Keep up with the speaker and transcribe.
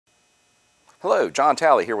Hello, John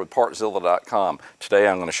Talley here with Partzilla.com. Today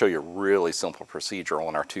I'm going to show you a really simple procedure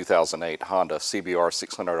on our 2008 Honda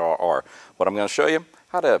CBR600RR. What I'm going to show you,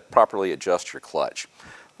 how to properly adjust your clutch.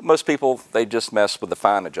 Most people, they just mess with the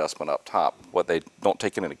fine adjustment up top. What they don't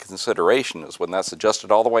take into consideration is when that's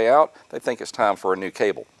adjusted all the way out, they think it's time for a new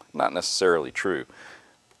cable. Not necessarily true.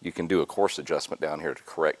 You can do a coarse adjustment down here to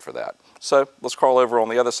correct for that. So let's crawl over on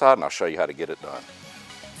the other side and I'll show you how to get it done.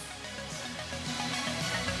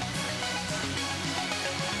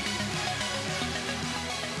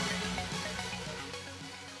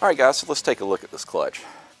 Alright guys, so let's take a look at this clutch.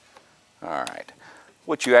 Alright,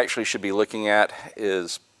 what you actually should be looking at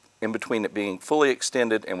is in between it being fully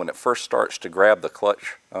extended and when it first starts to grab the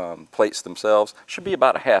clutch plates themselves, should be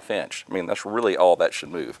about a ½ inch. I mean, that's really all that should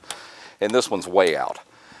move. And this one's way out.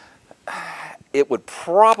 It would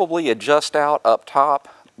probably adjust out up top,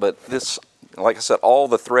 but this, like I said, all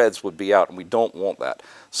the threads would be out and we don't want that.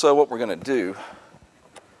 So what we're going to do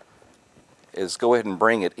is go ahead and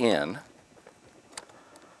bring it in.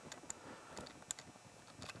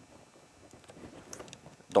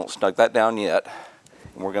 Don't snug that down yet.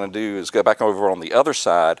 And what we're going to do is go back over on the other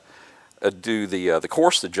side, do the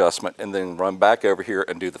coarse adjustment, and then run back over here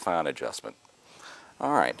and do the fine adjustment.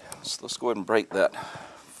 All right, so let's go ahead and break that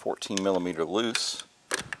 14 millimeter loose.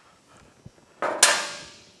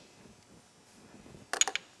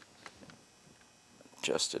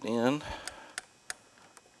 Adjust it in.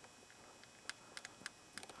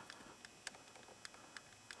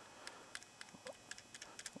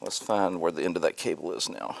 Let's find where the end of that cable is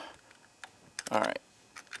now. Alright,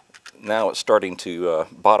 now it's starting to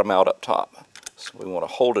bottom out up top. So we want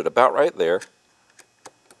to hold it about right there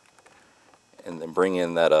and then bring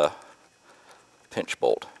in that pinch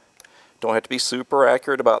bolt. Don't have to be super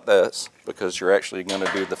accurate about this because you're actually going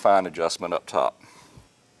to do the fine adjustment up top.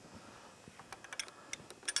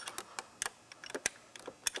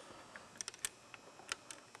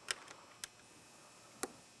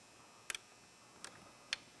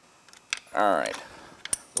 Alright,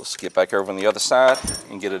 let's get back over on the other side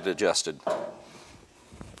and get it adjusted.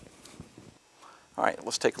 Alright,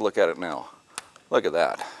 let's take a look at it now. Look at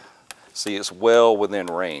that. See, it's well within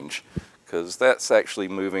range because that's actually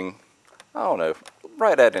moving, I don't know,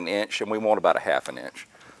 right at an inch, and we want about a ½ inch.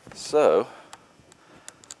 So,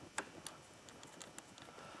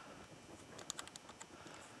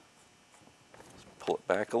 pull it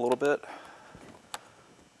back a little bit,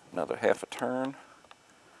 another ½ a turn.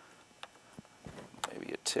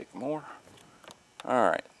 Maybe a tick more.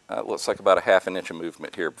 Alright, looks like about a ½ inch of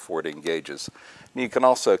movement here before it engages. And you can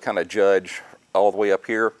also kind of judge all the way up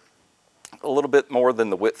here. A little bit more than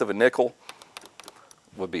the width of a nickel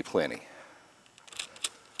would be plenty.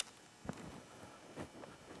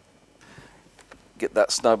 Get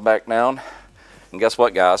that snug back down. And guess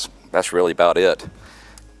what, guys? That's really about it.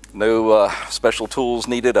 No special tools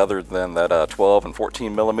needed other than that 12 and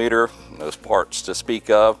 14 millimeter. Those parts to speak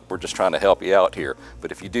of. We're just trying to help you out here.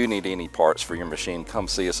 But if you do need any parts for your machine, come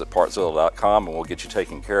see us at Partzilla.com and we'll get you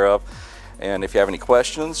taken care of. And if you have any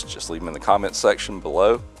questions, just leave them in the comments section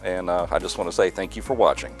below. And I just want to say thank you for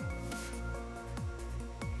watching.